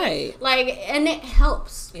is free. Right. Like, and it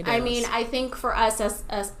helps. It I does. mean, I think for us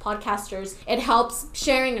as podcasters, it helps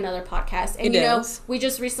sharing another podcast. And It does. we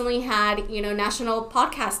just recently had, National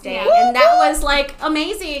Podcast Day, Yeah. and that was like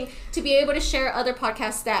amazing to be able to share other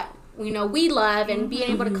podcasts that we love, and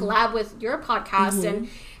being able to collab with your podcast and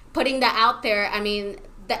putting that out there. I mean,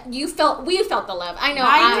 that we felt the love. I know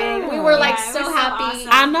I did. we were like Yeah, it so was so happy. awesome.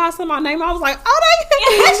 I know I saw my name. I was like, oh,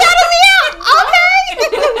 they shouted me out.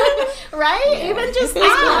 Okay. Right? Even just It feels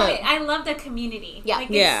I love good. it. I love the community. Yeah. Like,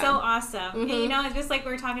 Yeah. it's so awesome. And, it's just like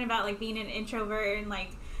we were talking about, like, being an introvert and, like,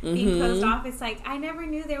 being closed off. It's like, I never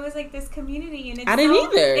knew there was, like, this community. And it's I didn't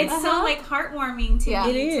either. It's so, like, heartwarming to Yeah.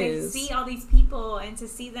 me It to is. see all these people and to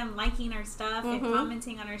see them liking our stuff and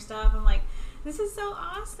commenting on our stuff. I'm like, this is so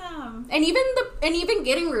awesome. and even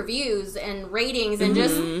getting reviews and ratings and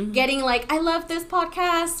just getting like, I love this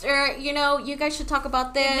podcast, or you guys should talk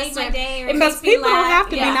about this. It made my day. Or it Because makes me people don't laugh. have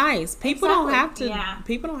to Yeah. be nice. People don't Exactly. have to. Yeah.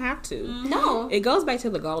 People don't have to. No. It goes back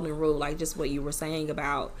to the golden rule, like just what you were saying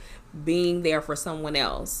about being there for someone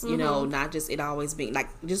else, you know, not just it always being like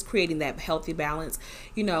just creating that healthy balance.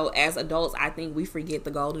 You know, as adults, I think we forget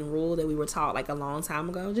the golden rule that we were taught like a long time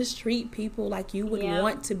ago. Just treat people like you would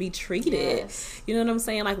want to be treated. Yes. You know what I'm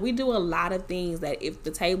saying? Like, we do a lot of things that if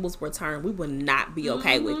the tables were turned, we would not be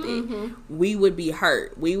okay with it. We would be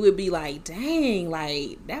hurt. We would be like, dang,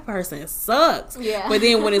 like that person sucks. Yeah. But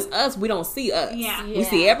then when it's us, we don't see us. Yeah. We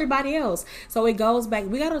see everybody else. So it goes back.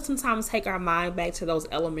 We gotta sometimes take our mind back to those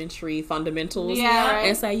elementary fundamentals. Yeah, right.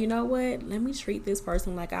 And say, you know what? Let me treat this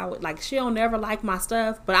person like I would. Like, she'll never like my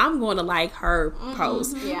stuff, but I'm going to like her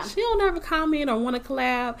post. Yeah. She'll never comment or want to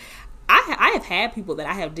collab. I have had people that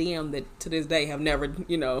I have DM'd that to this day have never,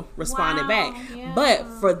 you know, responded back. Yeah. But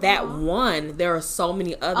for that one, there are so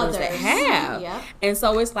many others that have. Yep. And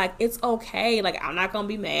so it's like, it's okay. Like, I'm not going to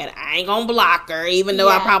be mad. I ain't going to block her, even though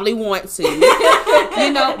I probably want to.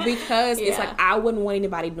 You know, because it's like, I wouldn't want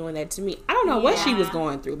anybody doing that to me. I don't know what she was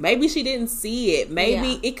going through. Maybe she didn't see it.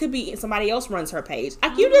 Maybe it could be somebody else runs her page.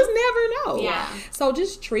 Like, you just never know. Yeah. So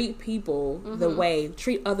just treat people the way,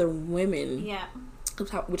 treat other women. Yeah.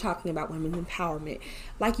 We're talking about women's empowerment,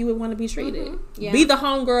 like you would want to be treated. Yeah. Be the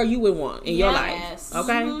homegirl you would want in your Yes. life.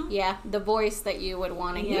 Okay. Yeah, the voice that you would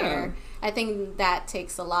want to Yeah. hear. I think that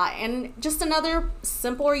takes a lot. And just another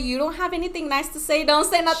simple, you don't have anything nice to say, don't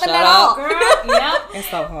say nothing Shut at up. all. Girl, yep. It's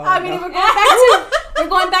so hard. I mean, we're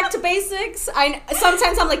going back to basics.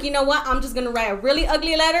 Sometimes I'm like, you know what? I'm just gonna write a really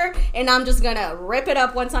ugly letter, and I'm just gonna rip it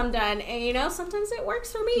up once I'm done. And you know, sometimes it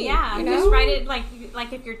works for me. Yeah, you know? just write it like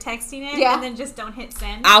if you're texting it, and then just don't hit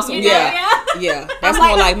send. Also, you know? yeah. That's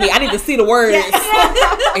more like me. I need to see the words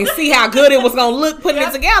and see how good it was gonna look putting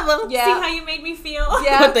it together. Yeah. See how you made me feel.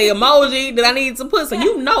 Yeah. Put the emoji that I need to put, so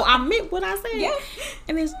you know I meant what I said. Yeah.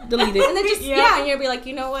 And then delete it. And then just and you'll be like,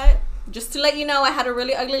 you know what? Just to let you know, I had a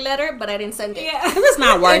really ugly letter, but I didn't send it. Yeah. It's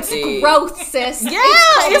not worth it. It's growth, sis. Yeah,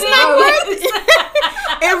 it's not growth. worth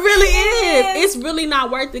it. It really is. It's really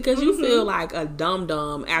not worth it because you feel like a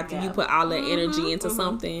dum-dum after you put all that energy into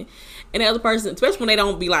something. And the other person, especially when they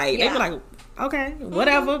don't be like, they be like, okay,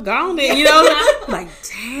 whatever, go on then, you know? Like,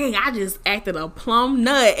 dang, I just acted a plum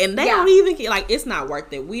nut. And they don't even get, like, it's not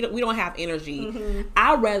worth it. We don't have energy.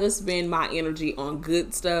 I'd rather spend my energy on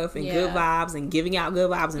good stuff and good vibes and giving out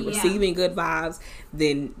good vibes and receiving good vibes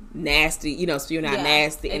than nasty, you know, spewing out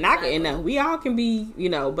nasty. And we all can be, you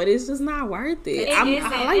know, but it's just not worth it.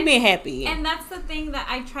 I like being happy. And that's the thing that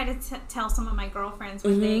I try to tell some of my girlfriends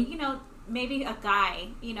when they, you know, maybe a guy,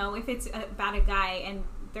 you know, if it's about a guy and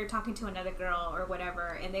they're talking to another girl or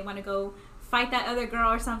whatever and they want to go fight that other girl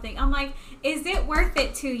or something, I'm like, is it worth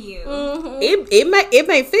it to you? It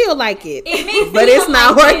may feel like it, but it's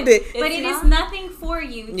not worth it. But it is nothing for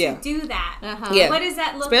you to do that. Yeah. What does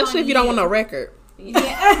that look especially on if you don't want no record.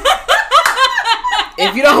 Yeah.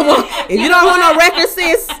 If you don't want no record,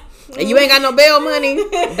 sis, and you ain't got no bail money,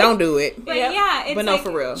 don't do it. But it's but no, like,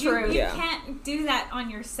 for real. You can't do that on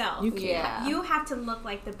yourself. You can't. You have to look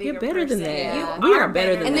like the bigger You're better person. than that. Yeah. We are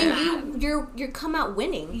better than and that. then you come out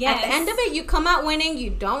winning. Yes. At the end of it, you come out winning.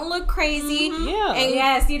 You don't look crazy. Yeah. And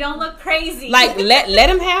yes, you don't look crazy. Like, let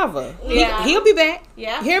him have her. Yeah. He'll be back.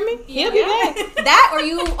 Yeah. Hear me? He'll be back. that, or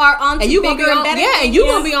you are on to And you bigger gonna be and on, better. and you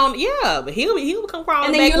gonna be on, but he'll come crawling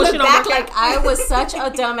And then back you with look shit on back my like I was such a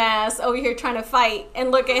dumbass over here trying to fight,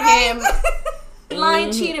 and look at him,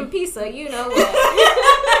 lying, cheating, pizza. You know what?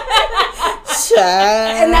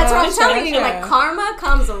 And that's what I'm telling you. Like, karma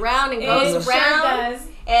comes around and goes sure around. does.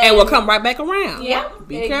 And will come right back around. Yeah,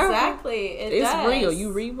 Be careful. exactly. It's does. real.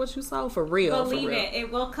 You read what you sow for real. Believe for real.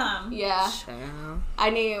 it will come. Yeah. Child.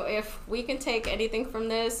 I knew if we can take anything from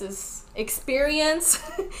this is experience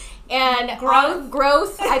and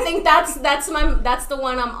growth. I think that's the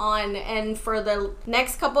one I'm on. And for the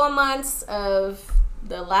next couple of months of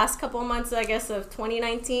the last couple of months, I guess, of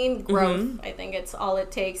 2019, growth. I think it's all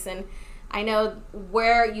it takes. And I know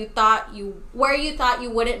where you thought you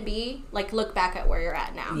wouldn't be, like, look back at where you're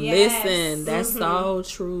at now. Yes. Listen, that's so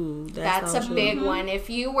true. That's so a true. big one. If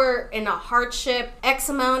you were in a hardship X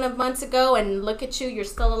amount of months ago and look at you, you're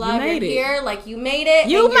still alive, made you're it. here, like, you made it.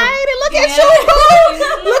 You and made you're- it. Look at you,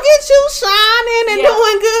 boo. Look at you shining and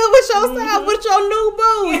doing good with yourself, with your new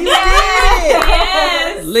boo. You did it.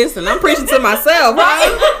 Yes. Listen, I'm preaching to myself,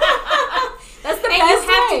 right? That's the And best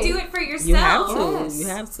you have way. to do it for yourself. You have to. Yes. You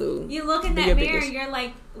have to. You look in Be that your mirror, biggest. you're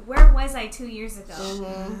like, where was I 2 years ago?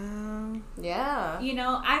 Yeah. You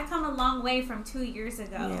know, I've come a long way from 2 years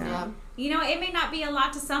ago. Yeah. You know, it may not be a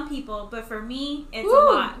lot to some people, but for me, it's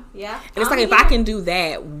Woo. a lot. Yeah. And it's like, if I can do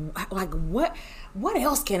that, like, what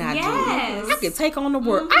else can I Yes. do? I can take on the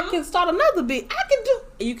world. I can start another bit. I can do.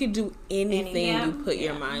 you can do anything Yeah. you put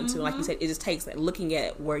your mind to. Like you said, it just takes like, looking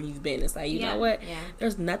at where you've been. It's like, you know what? Yeah.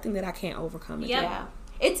 There's nothing that I can't overcome. Yep. Yeah.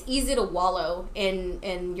 It's easy to wallow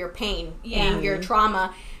in your pain Yeah. and your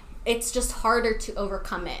trauma. It's just harder to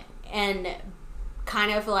overcome it and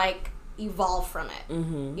kind of like evolve from it,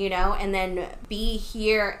 you know, and then be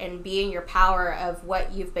here and be in your power of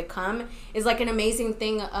what you've become is like an amazing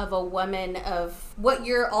thing of a woman, of what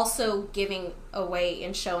you're also giving away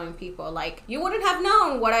and showing people. Like, you wouldn't have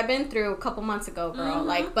known what I've been through a couple months ago, girl.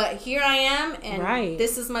 Like, but here I am, and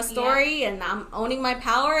this is my story, and I'm owning my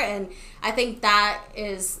power. And I think that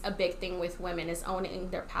is a big thing with women, is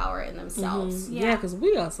owning their power in themselves. Yeah, because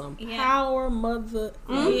we are some power mother.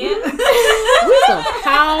 Yeah. We're some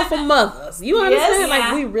powerful mothers. You understand? Yes.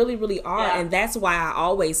 Like, we really, really are. And that's why I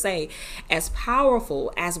always say, as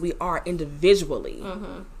powerful as we are individually,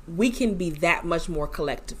 we can be that much more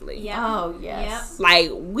collectively. Oh, yes. Like,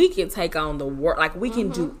 we can take on the world. Like, we can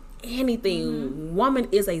do anything. Woman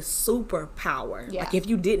is a superpower. Yeah. Like, if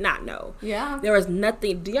you did not know. Yeah. There is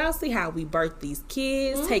nothing. Do y'all see how we birth these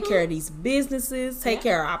kids, take care of these businesses, take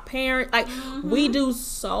care of our parents? Like, we do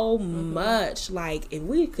so much. Like, if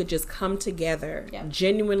we could just come together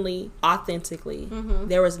genuinely, authentically,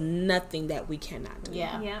 there is nothing that we cannot do.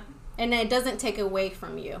 Yeah. Yep. And it doesn't take away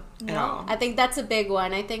from you At all. I think that's a big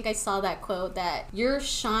one. I think I saw that quote that your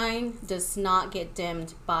shine does not get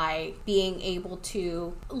dimmed by being able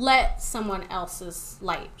to let someone else's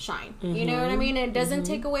light shine. You know what I mean? It doesn't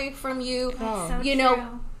take away from you, So you true.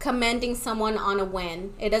 know, commending someone on a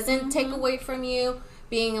win. It doesn't take away from you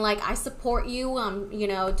being like, I support you, you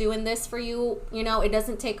know, doing this for you. You know, it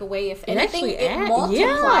doesn't take away. If anything, actually it add- multiplies.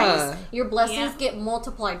 yeah. Your blessings Yeah. get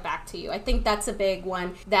multiplied back to you. I think that's a big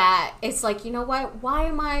one, that it's like, you know what? Why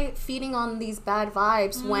am I feeding on these bad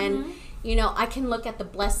vibes when, you know, I can look at the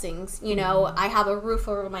blessings. You know, I have a roof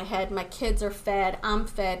over my head. My kids are fed. I'm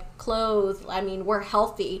fed, clothed. I mean, we're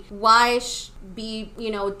healthy. Why be,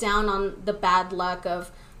 you know, down on the bad luck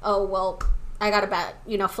of, oh, well, I got a bad,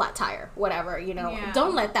 you know, flat tire, whatever, you know. Yeah.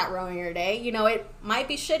 Don't let that ruin your day. You know, it might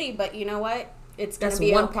be shitty, but you know what? It's going to That's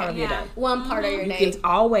be one okay. part of your day. One part of your You day. can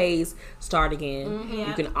always start again. Yeah.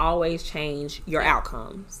 You can always change your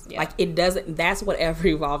outcomes. Yeah. Like, it doesn't, that's what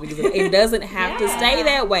every evolving is. It doesn't have to stay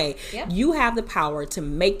that way. Yep. You have the power to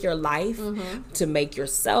make your life, to make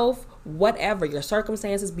yourself, whatever your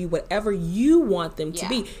circumstances be, whatever you want them to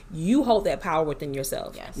be. You hold that power within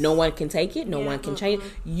yourself. Yes. No one can take it. No one can change.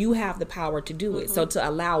 You have the power to do it. So to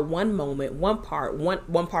allow one moment, one part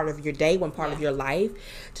of your day, one part of your life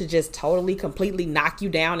to just totally, completely knock you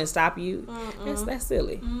down and stop you, that's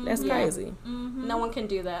silly. That's crazy. No one can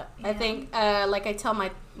do that. I think, like I tell my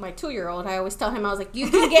 2-year-old, I always tell him, I was like, you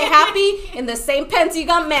can get happy in the same pants you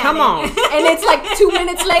got mad Come in. on. And it's like 2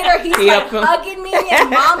 minutes later, he's Yep. like hugging me and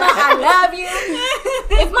mama, I love you.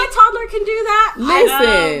 If my toddler can do that,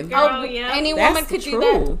 Listen. Girl, yeah. any That's woman could do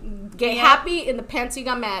true. that. Get Yeah. happy in the pants you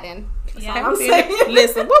got mad in. Yeah. I'm saying.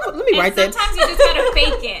 Listen, let me And write that. sometimes you just gotta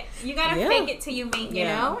fake it. You gotta Yeah. fake it till you make it. You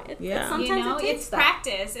know? Yeah. Sometimes You know, it takes it's that.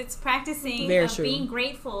 practice. It's practicing Very of true. being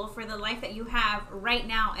grateful for the life that you have right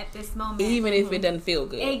now at this moment. Even if it doesn't feel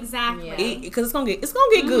good. Exactly. Yeah. Because it's gonna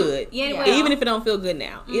get good. Yeah, it Yeah. will. Even if it don't feel good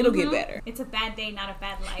now, it'll get better. It's a bad day, not a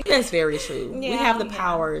bad life. That's very true. We Yeah. have the Yeah.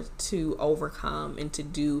 power to overcome and to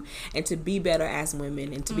do and to be better as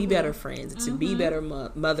women and to be better friends and to be better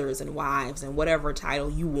mothers and wives and whatever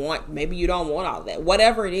title you want. Maybe you don't want all that.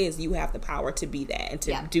 Whatever it is, you have the power to be that and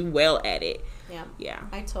to Yeah. do well at it. Yeah. Yeah.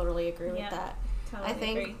 I totally agree with Yeah. that. Totally I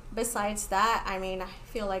think agree. besides that, I mean, I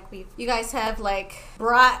feel like you guys have like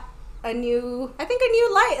brought a new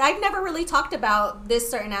light. I've never really talked about this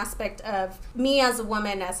certain aspect of me as a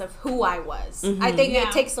woman, as of who I was. I think Yeah.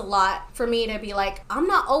 it takes a lot for me to be like, I'm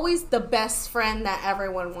not always the best friend that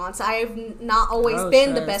everyone wants. I've not always Oh,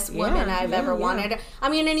 been the shucks. best woman Yeah, I've yeah, ever yeah. wanted. I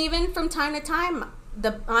mean, and even from time to time,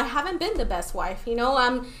 I haven't been the best wife. You know,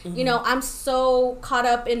 I'm so caught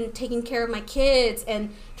up in taking care of my kids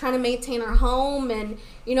and trying to maintain our home, and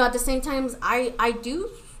you know, at the same time, I do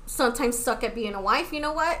sometimes suck at being a wife. You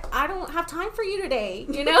know what? I don't have time for you today.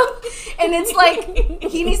 You know, and it's like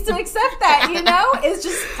he needs to accept that. You know, it's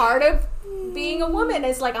just part of being a woman.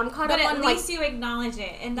 It's like I'm caught But up at on least you acknowledge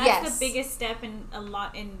it, and that's Yes. the biggest step in a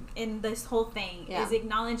lot in this whole thing Yeah. is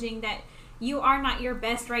acknowledging that you are not your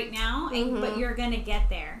best right now, but you're gonna get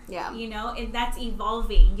there. Yeah. You know, and that's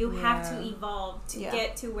evolving. You have Yeah. to evolve to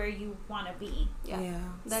get to where you want to be. Yeah.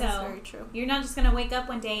 That is very true. You're not just gonna wake up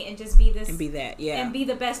one day and just be this And be that, yeah. and be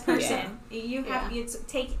the best person. You have it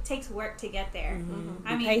takes work to get there.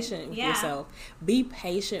 I mean, patient with yourself. Be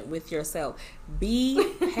patient with yourself.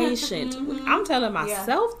 Be patient. I'm telling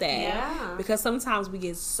myself that because sometimes we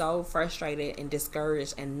get so frustrated and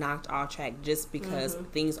discouraged and knocked off track just because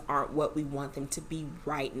things aren't what we want them to be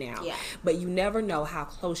right now. Yeah. But you never know how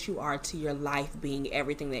close you are to your life being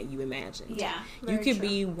everything that you imagined. Yeah. You could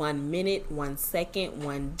be 1 minute, 1 second,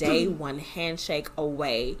 1 day, one handshake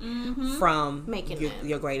away from making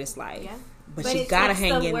your greatest life. Yeah. But you gotta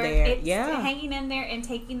hang in there. It's hanging in there and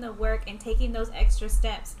taking the work and taking those extra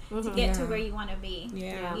steps to get to where you want to be.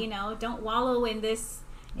 Yeah. You know, don't wallow in this.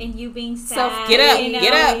 And you being sad. Get up. You know,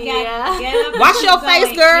 Get up. Get up. Wash your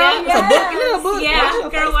face, girl. Yep. It's a book. You know, a book. Yeah,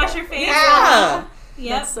 girl, wash your face. Yeah.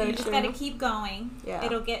 Yep. That's so you just true. gotta keep going. Yeah.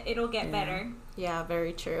 It'll get better. Yeah,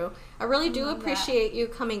 very true. I really do appreciate you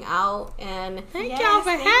coming out and Thank y'all for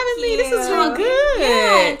having me. This is you. real good.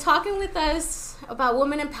 yeah, and talking with us about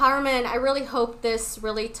women empowerment. I really hope this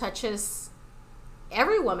really touches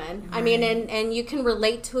every woman. I mean, and you can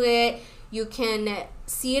relate to it. You can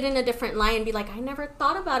see it in a different light and be like, I never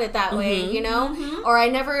thought about it that way, you know? Or I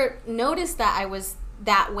never noticed that I was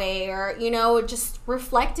that way, or, you know, just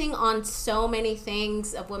reflecting on so many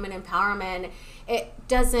things of women empowerment. It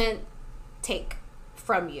doesn't take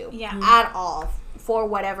from you at all for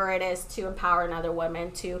whatever it is to empower another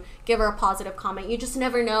woman, to give her a positive comment. You just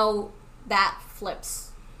never know that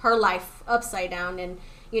flips her life upside down and,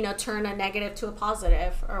 you know, turn a negative to a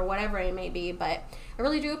positive or whatever it may be. But I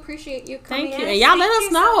really do appreciate you coming Thank you. in. And y'all let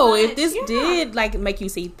us know if this Yeah. did like make you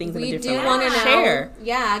see things in a We different do way. want to know. Share.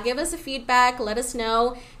 Yeah, give us a feedback. Let us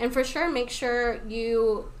know. And for sure, make sure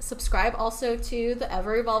you subscribe also to the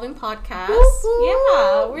Ever Evolving Podcast. Woo-hoo.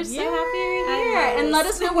 Yeah, we're so Yes. happy you're here. And let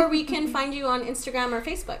us know where we can find you on Instagram or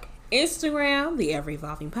Facebook. Instagram, The Ever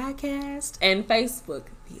Evolving Podcast, and Facebook,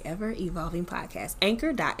 The Ever Evolving Podcast.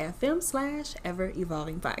 Anchor.fm/Ever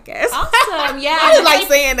Evolving Podcast. Awesome. Yeah. I just like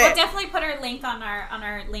saying We'll that. definitely put our link on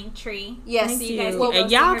our link tree. Yes. So you guys You. can go And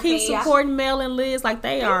see y'all her keep page. supporting Mel and Liz. Like,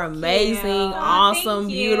 they are amazing, you. awesome,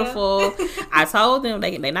 Thank you. beautiful. I told them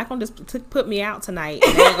they're not going to just put me out tonight. They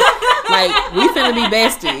ain't gonna- like, we finna be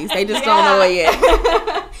besties. They just don't know it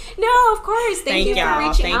yet. No, of course. Thank you for y'all.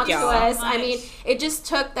 reaching Thank out y'all. to us. So I much. mean, it just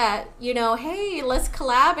took that, you know, hey, let's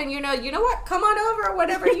collab, and you know what? Come on over,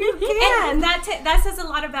 whatever you can. And that says a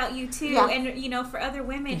lot about you too. Yeah. And you know, for other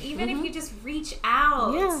women, even if you just reach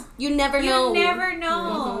out, Yeah. You never you know. never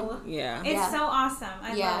know. Yeah. It's Yeah. so awesome.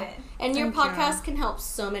 I love it. And your Thank podcast y'all. can help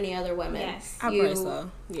so many other women. Yes. I pray so.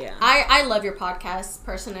 Yeah. I love your podcast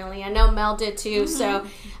personally. I know Mel did too. So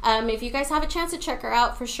if you guys have a chance to check her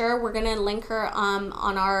out, for sure, we're going to link her on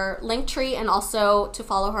our link tree, and also to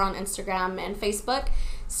follow her on Instagram and Facebook.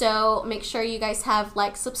 So make sure you guys have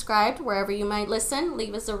subscribed wherever you might listen.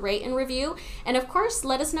 Leave us a rate and review. And of course,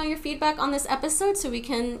 let us know your feedback on this episode so we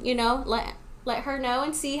can, you know, let her know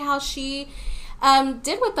and see how she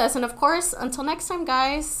did with us. And of course, until next time,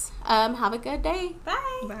 guys, have a good day.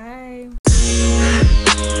 Bye. Bye.